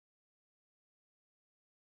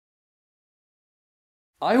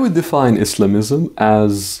I would define Islamism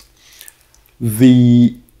as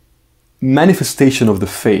the manifestation of the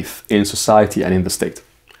faith in society and in the state.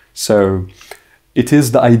 So it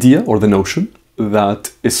is the idea or the notion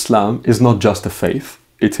that Islam is not just a faith,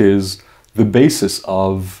 it is the basis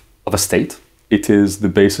of a state, it is the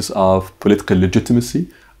basis of political legitimacy,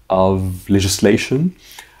 of legislation,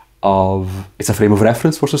 it's a frame of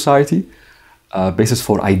reference for society, a basis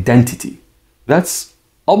for identity. That's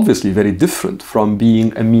obviously very different from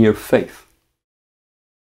being a mere faith.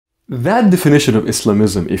 That definition of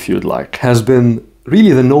Islamism, if you'd like, has been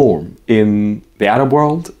really the norm in the Arab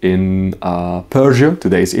world, in Persia,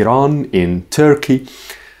 today's Iran, in Turkey,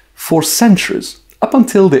 for centuries, up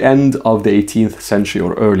until the end of the 18th century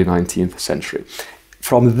or early 19th century.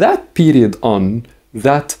 From that period on,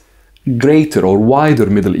 that greater or wider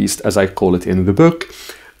Middle East, as I call it in the book,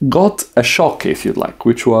 got a shock, if you'd like,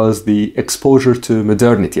 which was the exposure to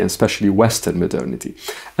modernity, and especially Western modernity.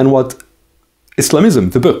 And what Islamism,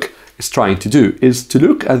 the book, is trying to do is to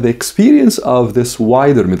look at the experience of this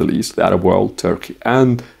wider Middle East, the Arab world, Turkey,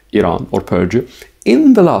 and Iran or Persia,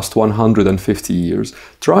 in the last 150 years,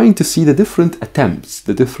 trying to see the different attempts,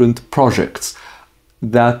 the different projects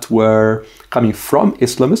that were coming from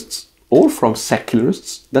Islamists or from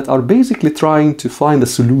secularists that are basically trying to find a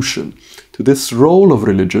solution to this role of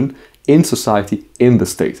religion in society, in the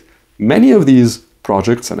state. Many of these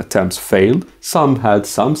projects and attempts failed, some had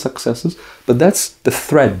some successes, but that's the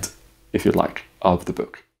thread, if you like, of the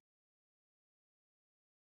book.